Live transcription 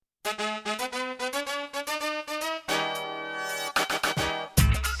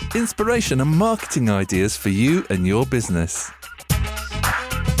Inspiration and marketing ideas for you and your business.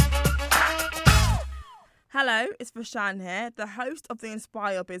 Hello, it's Rashan here, the host of the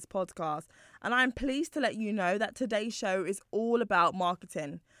Inspire Biz podcast, and I'm pleased to let you know that today's show is all about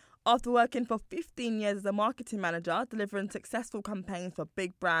marketing. After working for 15 years as a marketing manager, delivering successful campaigns for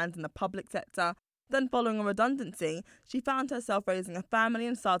big brands in the public sector, then following a redundancy, she found herself raising a family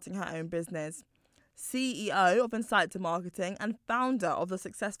and starting her own business. CEO of Insight to Marketing and founder of the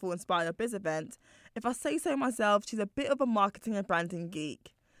successful Inspire Biz event, if I say so myself, she's a bit of a marketing and branding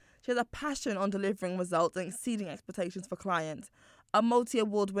geek. She has a passion on delivering results and exceeding expectations for clients. A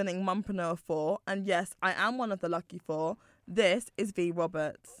multi-award winning mompreneur of 4, and yes, I am one of the lucky 4. This is V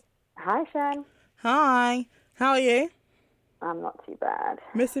Roberts. Hi, Shan. Hi, how are you? I'm not too bad.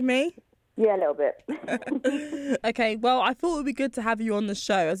 Missing me? Yeah, a little bit. Okay, well, I thought it would be good to have you on the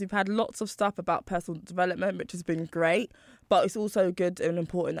show as we've had lots of stuff about personal development, which has been great, but it's also good and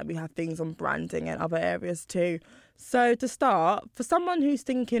important that we have things on branding and other areas too. So to start, for someone who's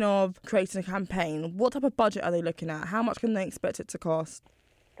thinking of creating a campaign, what type of budget are they looking at? How much can they expect it to cost?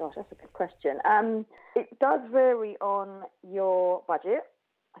 Gosh, that's a good question. It does vary on your budget.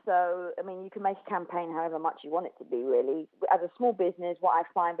 So, I mean, you can make a campaign however much you want it to be, really. As a small business, what I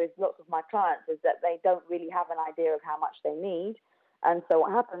find with lots of my clients is that they don't really have an idea of how much they need. And so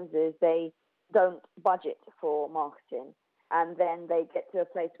what happens is they don't budget for marketing. And then they get to a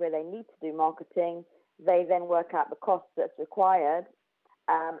place where they need to do marketing. They then work out the cost that's required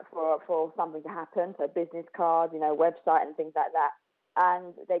for something to happen, so business cards, website and things like that.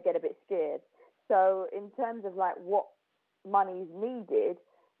 And they get a bit scared. So in terms of like what money is needed,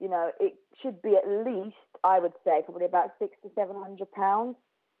 it should be at least, I would say, probably about £600 to £700.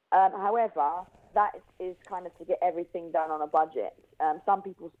 However, that is kind of to get everything done on a budget. Some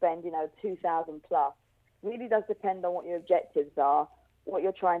people spend, 2,000 plus. Really does depend on what your objectives are, what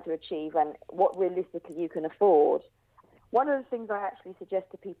you're trying to achieve, and what realistically you can afford. One of the things I actually suggest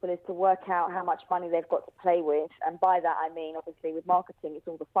to people is to work out how much money they've got to play with. And by that, I mean, obviously, with marketing, it's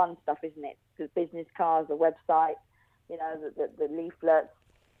all the fun stuff, isn't it? The business cards, the website, the leaflets,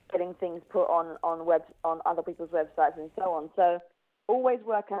 getting things put on other people's websites and so on. So always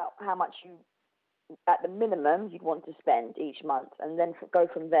work out how much at the minimum, you'd want to spend each month, and then go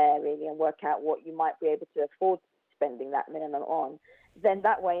from there, really, and work out what you might be able to afford spending that minimum on. Then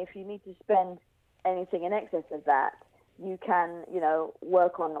that way, if you need to spend anything in excess of that, you can,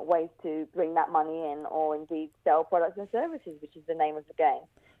 work on ways to bring that money in, or indeed sell products and services, which is the name of the game.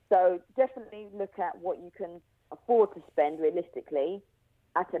 So definitely look at what you can afford to spend realistically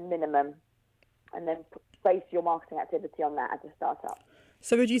at a minimum, and then base your marketing activity on that as a startup.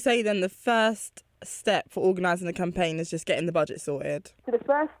 So would you say then the first step for organising a campaign is just getting the budget sorted? So the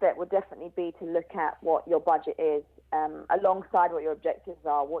first step would definitely be to look at what your budget is, alongside what your objectives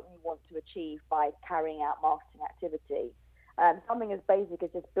are, what you want to achieve by carrying out marketing activity. Something as basic as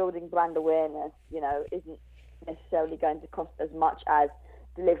just building brand awareness, isn't necessarily going to cost as much as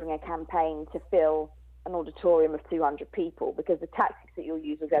delivering a campaign to fill an auditorium of 200 people, because the tactics that you'll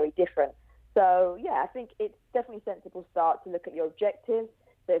use are very different. So, yeah, I think it's definitely a sensible start to look at your objectives.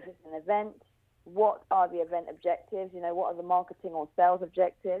 So if it's an event, what are the event objectives? What are the marketing or sales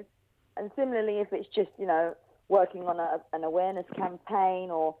objectives? And similarly, if it's just, working on an awareness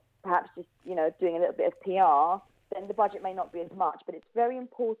campaign, or perhaps just, doing a little bit of PR, then the budget may not be as much. But it's very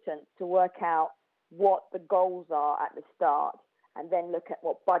important to work out what the goals are at the start, and then look at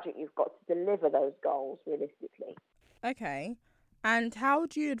what budget you've got to deliver those goals realistically. Okay. And how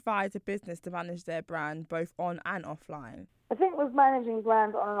do you advise a business to manage their brand both on and offline? I think with managing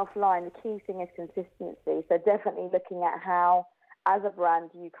brands on and offline, the key thing is consistency. So definitely looking at how, as a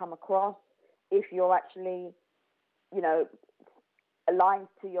brand, you come across, if you're actually, aligned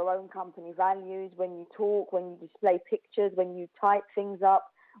to your own company values, when you talk, when you display pictures, when you type things up,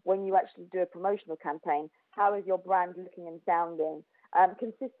 when you actually do a promotional campaign. How is your brand looking and sounding?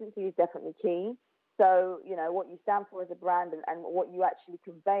 Consistency is definitely key. So, what you stand for as a brand and what you actually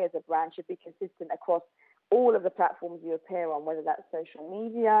convey as a brand should be consistent across all of the platforms you appear on, whether that's social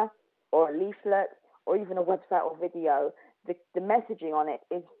media or a leaflet or even a website or video. The messaging on it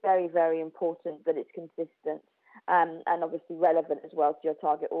is very, very important that it's consistent and obviously relevant as well to your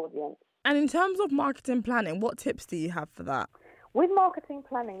target audience. And in terms of marketing planning, what tips do you have for that? With marketing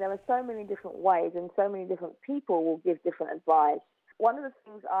planning, there are so many different ways, and so many different people will give different advice. One of the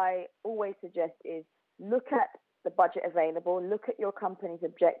things I always suggest is look at the budget available, look at your company's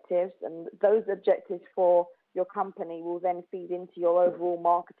objectives, and those objectives for your company will then feed into your overall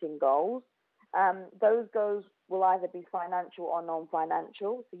marketing goals. Those goals will either be financial or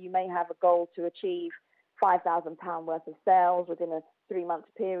non-financial. So you may have a goal to achieve £5,000 worth of sales within a 3-month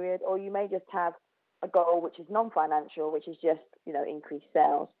period, or you may just have a goal which is non-financial, which is just, increased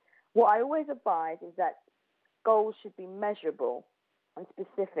sales. What I always advise is that goals should be measurable and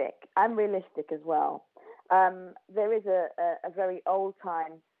specific and realistic as well. There is a very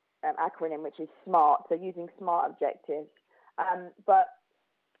old-time acronym, which is SMART, so using SMART objectives. But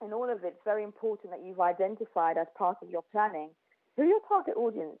in all of it, it's very important that you've identified as part of your planning who your target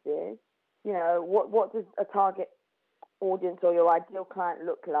audience is. What does a target audience or your ideal client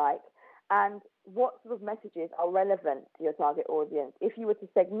look like, and what sort of messages are relevant to your target audience. If you were to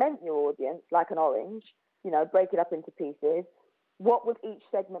segment your audience like an orange, break it up into pieces, what would each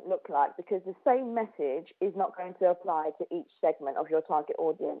segment look like? Because the same message is not going to apply to each segment of your target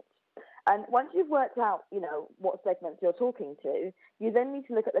audience. And once you've worked out, what segments you're talking to, you then need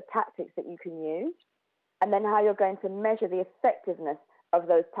to look at the tactics that you can use, and then how you're going to measure the effectiveness of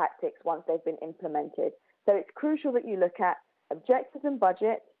those tactics once they've been implemented. So it's crucial that you look at objectives and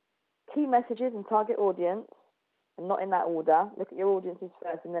budget, key messages and target audience, and not in that order. Look at your audiences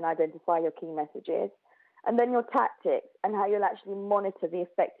first and then identify your key messages. And then your tactics and how you'll actually monitor the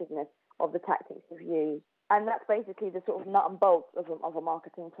effectiveness of the tactics you've used. And that's basically the sort of nut and bolts of a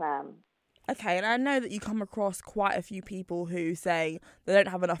marketing plan. Okay, and I know that you come across quite a few people who say they don't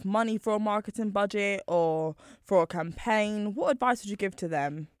have enough money for a marketing budget or for a campaign. What advice would you give to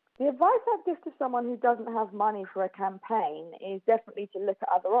them? The advice I'd give to someone who doesn't have money for a campaign is definitely to look at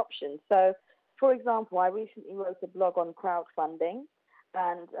other options. So, for example, I recently wrote a blog on crowdfunding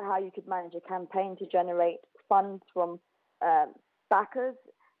and how you could manage a campaign to generate funds from backers,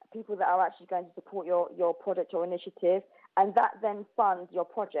 people that are actually going to support your product or initiative, and that then funds your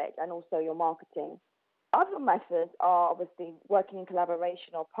project and also your marketing. Other methods are obviously working in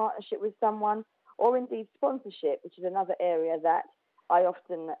collaboration or partnership with someone, or indeed sponsorship, which is another area that I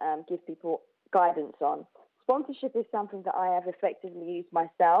often give people guidance on. Sponsorship is something that I have effectively used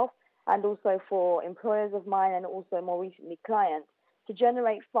myself, and also for employers of mine, and also more recently clients, to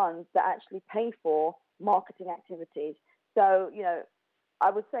generate funds that actually pay for marketing activities. So, I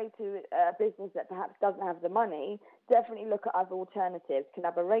would say to a business that perhaps doesn't have the money, definitely look at other alternatives,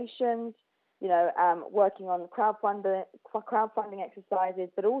 collaborations, working on crowdfunding exercises,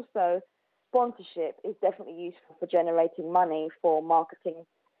 but also sponsorship is definitely useful for generating money for marketing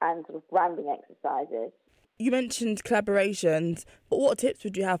and sort of branding exercises. You mentioned collaborations, but what tips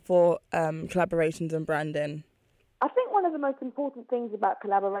would you have for collaborations and branding? I think one of the most important things about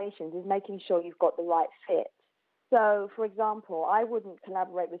collaborations is making sure you've got the right fit. So, for example, I wouldn't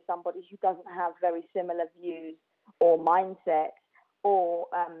collaborate with somebody who doesn't have very similar views or mindset or,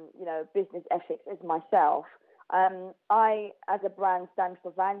 business ethics as myself. I, as a brand, stand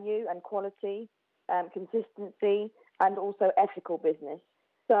for value and quality, consistency, and also ethical business.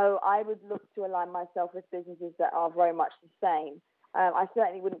 So I would look to align myself with businesses that are very much the same. I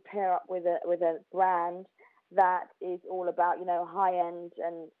certainly wouldn't pair up with a brand that is all about, high-end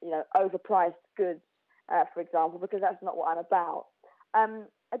and, overpriced goods, for example, because that's not what I'm about.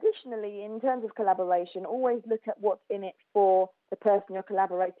 Additionally, in terms of collaboration, always look at what's in it for the person you're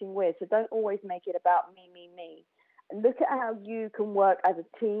collaborating with. So don't always make it about me, me, me. Look at how you can work as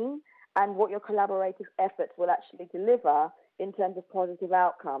a team and what your collaborative efforts will actually deliver in terms of positive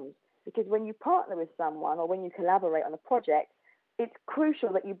outcomes. Because when you partner with someone or when you collaborate on a project, it's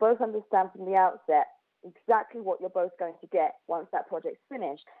crucial that you both understand from the outset exactly what you're both going to get once that project's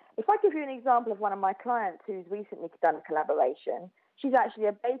finished. If I give you an example of one of my clients who's recently done a collaboration, she's actually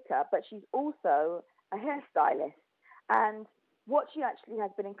a baker, but she's also a hairstylist. And what she actually has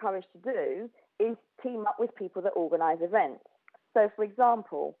been encouraged to do is team up with people that organise events. So, for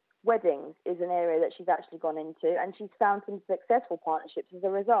example, weddings is an area that she's actually gone into, and she's found some successful partnerships as a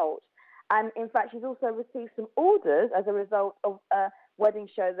result. And in fact, she's also received some orders as a result of a wedding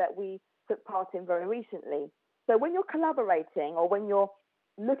show that we took part in very recently. So when you're collaborating or when you're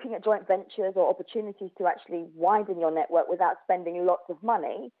looking at joint ventures or opportunities to actually widen your network without spending lots of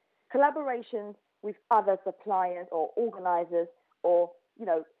money, collaborations with other suppliers or organisers or,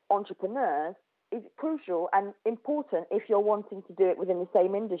 entrepreneurs is crucial and important if you're wanting to do it within the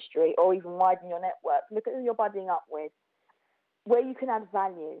same industry or even widen your network. Look at who you're buddying up with, where you can add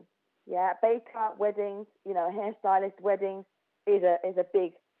value. Yeah, baker, weddings, hairstylist, weddings is a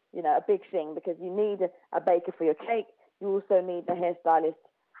big thing, because you need a baker for your cake. You also need a hairstylist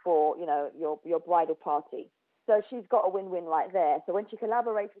for, your bridal party. So she's got a win-win right there. So when she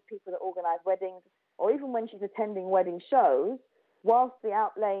collaborates with people that organise weddings, or even when she's attending wedding shows, whilst the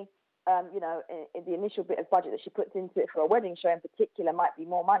outlay, in the initial bit of budget that she puts into it for a wedding show in particular might be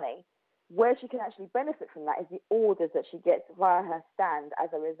more money, where she can actually benefit from that is the orders that she gets via her stand as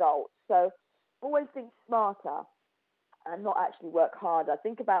a result. So always think smarter and not actually work harder.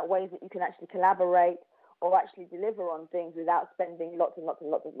 Think about ways that you can actually collaborate or actually deliver on things without spending lots and lots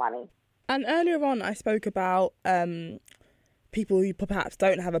and lots of money. And earlier on, I spoke about people who perhaps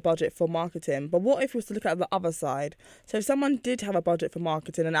don't have a budget for marketing. But what if we were to look at the other side? So if someone did have a budget for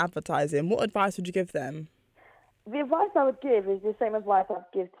marketing and advertising, what advice would you give them? The advice I would give is the same advice I'd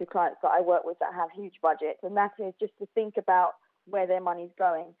give to clients that I work with that have huge budgets, and that is just to think about where their money's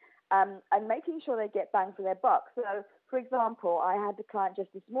going and making sure they get bang for their buck. So, for example, I had a client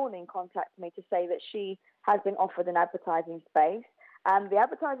just this morning contact me to say that she has been offered an advertising space, and the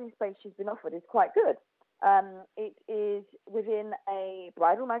advertising space she's been offered is quite good. It is within a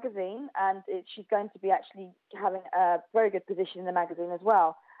bridal magazine, and she's going to be actually having a very good position in the magazine as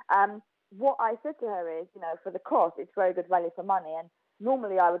well. What I said to her is, for the cost, it's very good value for money. And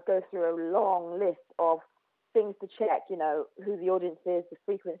normally I would go through a long list of things to check, who the audience is, the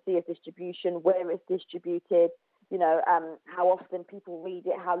frequency of distribution, where it's distributed, how often people read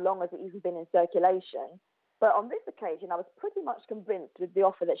it, how long has it even been in circulation. But on this occasion, I was pretty much convinced with the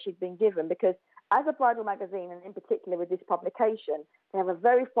offer that she'd been given because as a bridal magazine, and in particular with this publication, they have a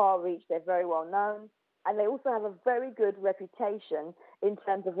very far reach, they're very well known, and they also have a very good reputation in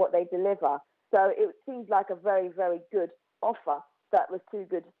terms of what they deliver. So it seems like a very, very good offer that was too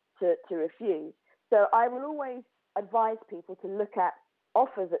good to refuse. So I will always advise people to look at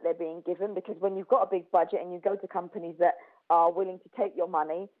offers that they're being given, because when you've got a big budget and you go to companies that are willing to take your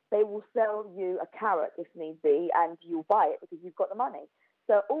money, they will sell you a carrot if need be, and you'll buy it because you've got the money.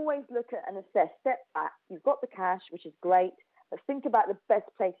 So always look at and assess, step back. You've got the cash, which is great, but think about the best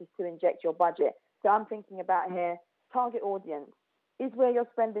places to inject your budget. So I'm thinking about here, target audience. Is where you're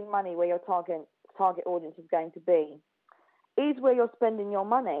spending money where your target audience is going to be? Is where you're spending your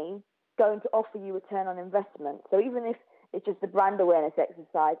money going to offer you return on investment? So even if it's just a brand awareness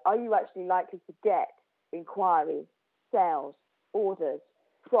exercise, are you actually likely to get inquiries, sales, orders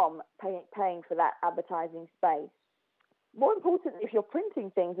from paying for that advertising space? More importantly, if you're printing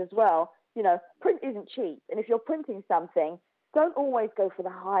things as well, print isn't cheap. And if you're printing something, don't always go for the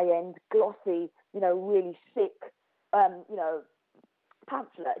high-end, glossy, really thick,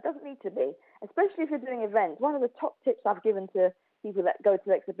 pamphlet. It doesn't need to be, especially if you're doing events. One of the top tips I've given to people that go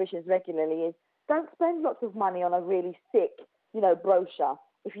to exhibitions regularly is don't spend lots of money on a really thick, brochure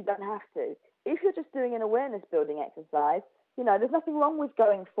if you don't have to. If you're just doing an awareness building exercise, there's nothing wrong with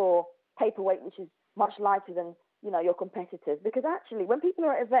going for paperweight, which is much lighter than, your competitors. Because actually, when people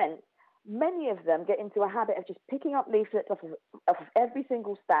are at events, many of them get into a habit of just picking up leaflets off of every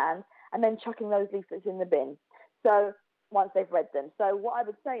single stand and then chucking those leaflets in the bin. So once they've read them. So what I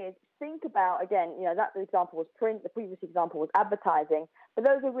would say is think about, again, that example was print, the previous example was advertising, but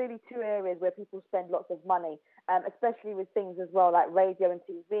those are really two areas where people spend lots of money, especially with things as well like radio and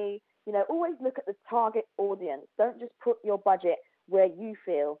TV. Always look at the target audience. Don't just put your budget where you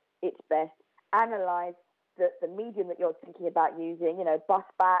feel it's best. Analyze the medium that you're thinking about using, bus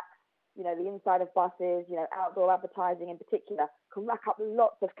backs, the inside of buses, outdoor advertising in particular can rack up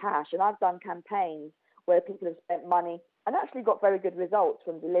lots of cash. And I've done campaigns where people have spent money and actually got very good results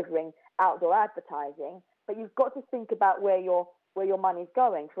from delivering outdoor advertising. But you've got to think about where your money's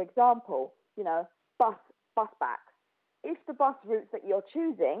going. For example, bus backs. If the bus routes that you're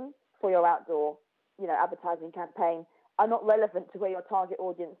choosing for your outdoor, advertising campaign are not relevant to where your target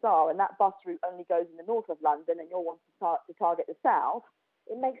audience are, and that bus route only goes in the north of London and you're wanting to target the south,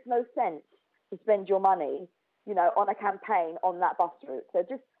 it makes no sense to spend your money, on a campaign on that bus route. So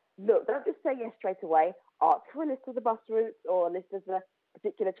just look, don't just say yes straight away. Ask for a list of the bus routes or a list of the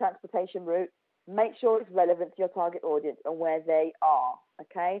particular transportation route. Make sure it's relevant to your target audience and where they are,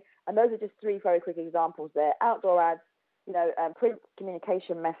 okay? And those are just three very quick examples there. Outdoor ads, print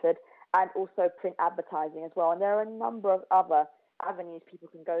communication method, and also print advertising as well. And there are a number of other avenues people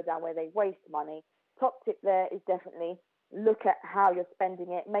can go down where they waste money. Top tip there is definitely look at how you're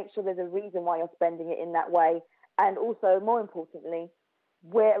spending it. Make sure there's a reason why you're spending it in that way. And also, more importantly,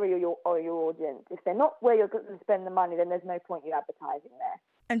 where are your audience? If they're not where you're going to spend the money, then there's no point you advertising there.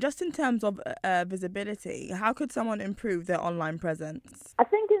 And just in terms of visibility, how could someone improve their online presence? I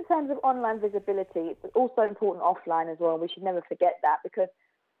think in terms of online visibility, it's also important offline as well. We should never forget that, because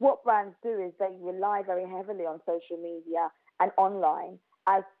what brands do is they rely very heavily on social media and online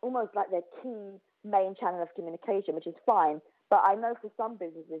as almost like their key main channel of communication, which is fine. But I know for some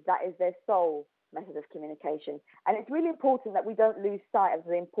businesses that is their sole method of communication. And it's really important that we don't lose sight of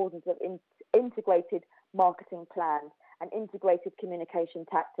the importance of integrated marketing plans and integrated communication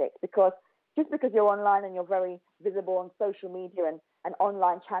tactics, because just because you're online and you're very visible on social media and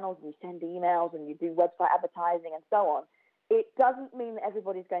online channels, and you send emails and you do website advertising and so on, it doesn't mean that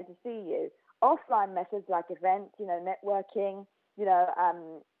everybody's going to see you. Offline methods like events, networking,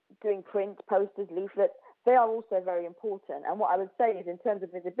 doing print, posters, leaflets, they are also very important. And what I would say is, in terms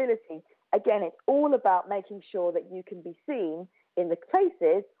of visibility, again, it's all about making sure that you can be seen in the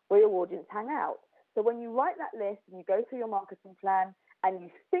places where your audience hang out. So when you write that list and you go through your marketing plan and you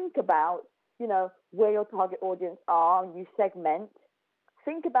think about, where your target audience are, and you segment,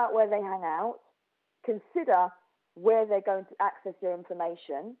 think about where they hang out, consider where they're going to access your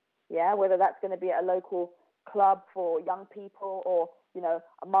information, whether that's going to be at a local club for young people or,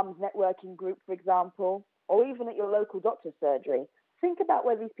 a mum's networking group, for example, or even at your local doctor's surgery. Think about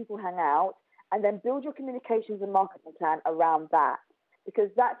where these people hang out and then build your communications and marketing plan around that, because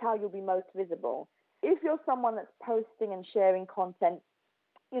that's how you'll be most visible. If you're someone that's posting and sharing content,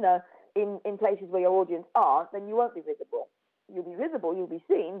 in places where your audience aren't, then you won't be visible. You'll be visible, you'll be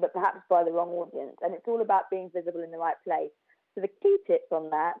seen, but perhaps by the wrong audience. And it's all about being visible in the right place. So the key tips on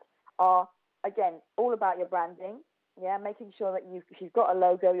that are, again, all about your branding. Making sure that if you've got a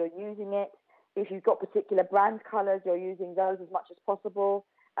logo, you're using it. If you've got particular brand colors, you're using those as much as possible.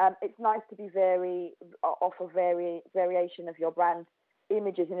 It's nice to be offer variation of your brand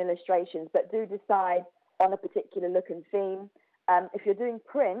images and illustrations, but do decide on a particular look and theme. If you're doing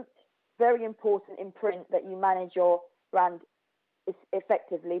print, very important in print that you manage your brand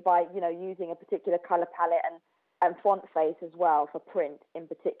effectively by, using a particular color palette and font face as well for print in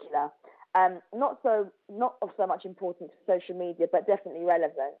particular. Not of so much importance for social media, but definitely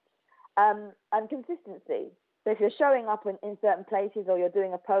relevant. And consistency. So if you're showing up in certain places, or you're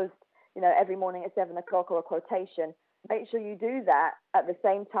doing a post, every morning at 7 o'clock, or a quotation, make sure you do that at the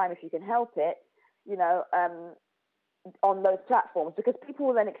same time, if you can help it, on those platforms, because people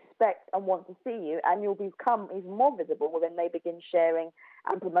will then expect and want to see you, and you'll become even more visible when they begin sharing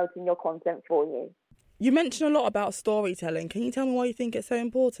and promoting your content for you. You mentioned a lot about storytelling. Can you tell me why you think it's so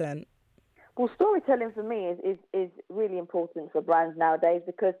important? Well, storytelling for me is really important for brands nowadays,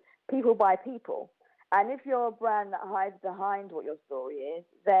 because people buy people. And if you're a brand that hides behind what your story is,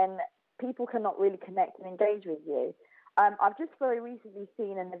 then people cannot really connect and engage with you. I've just very recently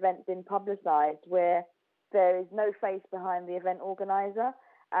seen an event being publicised where there is no face behind the event organizer,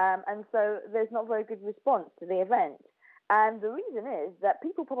 and so there's not very good response to the event. And the reason is that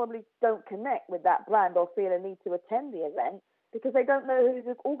people probably don't connect with that brand or feel a need to attend the event because they don't know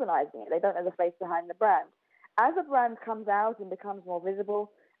who's organising it. They don't know the face behind the brand. As a brand comes out and becomes more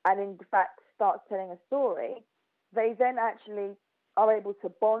visible and in fact starts telling a story, they then actually are able to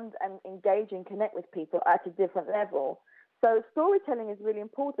bond and engage and connect with people at a different level. So storytelling is really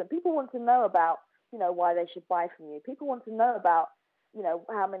important. People want to know about, why they should buy from you. People want to know about,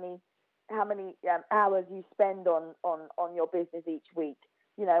 how many hours you spend on your business each week,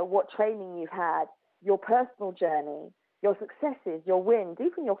 what training you've had, your personal journey, your successes, your wins,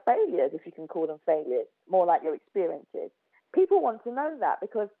 even your failures, if you can call them failures, more like your experiences. People want to know that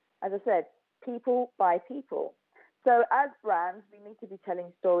because, as I said, people buy people. So as brands, we need to be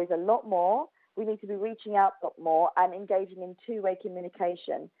telling stories a lot more. We need to be reaching out a lot more and engaging in two-way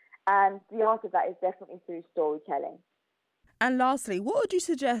communication. And the art of that is definitely through storytelling. And lastly, what would you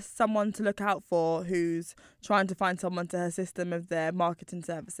suggest someone to look out for who's trying to find someone to assist them with their marketing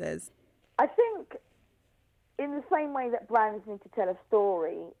services? I think in the same way that brands need to tell a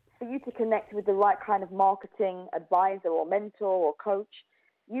story, for you to connect with the right kind of marketing advisor or mentor or coach,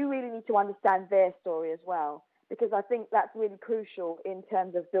 you really need to understand their story as well, because I think that's really crucial in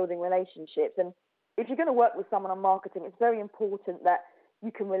terms of building relationships. And if you're going to work with someone on marketing, it's very important that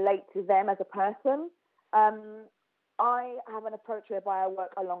you can relate to them as a person. I have an approach whereby I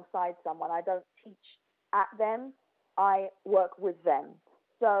work alongside someone. I don't teach at them. I work with them.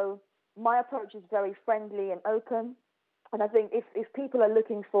 So my approach is very friendly and open. And I think if people are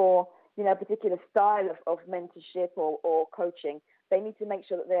looking for, a particular style of mentorship or coaching, they need to make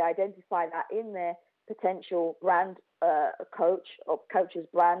sure that they identify that in their potential brand coach or coach's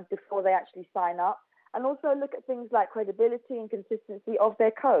brand before they actually sign up. And also look at things like credibility and consistency of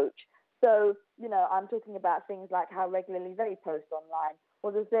their coach. So, I'm talking about things like how regularly they post online.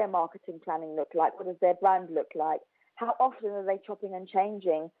 What does their marketing planning look like? What does their brand look like? How often are they chopping and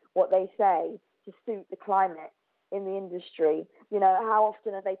changing what they say to suit the climate in the industry? How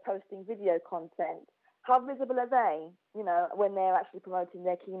often are they posting video content? How visible are they, when they're actually promoting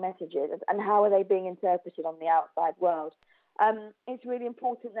their key messages? And how are they being interpreted on the outside world? It's really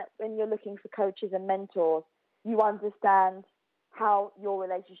important that when you're looking for coaches and mentors, you understand how your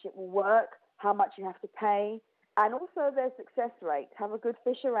relationship will work, how much you have to pay, and also their success rate. Have a good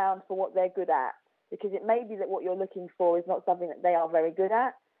fish around for what they're good at, because it may be that what you're looking for is not something that they are very good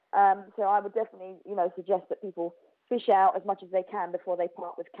at. So I would definitely, suggest that people fish out as much as they can before they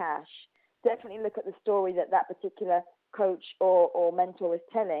part with cash. Definitely look at the story that particular coach or mentor is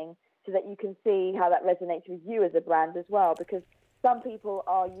telling, so that you can see how that resonates with you as a brand as well, because some people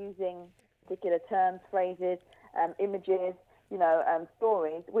are using particular terms, phrases, images,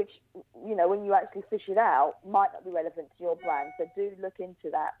 stories, which, when you actually fish it out, might not be relevant to your brand. So do look into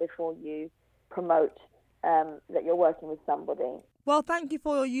that before you promote that you're working with somebody. Well, thank you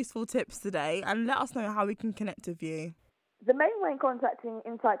for your useful tips today, and let us know how we can connect with you. The main way in contacting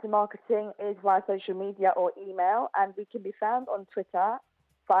Insight to Marketing is via social media or email, and we can be found on Twitter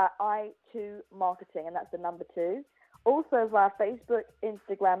via i2 Marketing, and that's the number 2. Also via Facebook,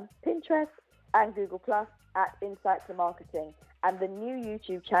 Instagram, Pinterest, and Google Plus at Insight to Marketing. And the new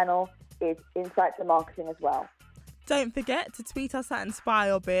YouTube channel is Insight to Marketing as well. Don't forget to tweet us at Inspire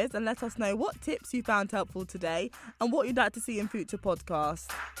Your Biz and let us know what tips you found helpful today and what you'd like to see in future podcasts.